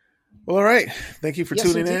 Well, all right. Thank you for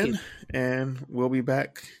tuning in. And we'll be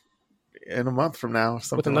back in a month from now.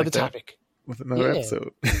 With another like topic. With another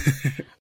episode.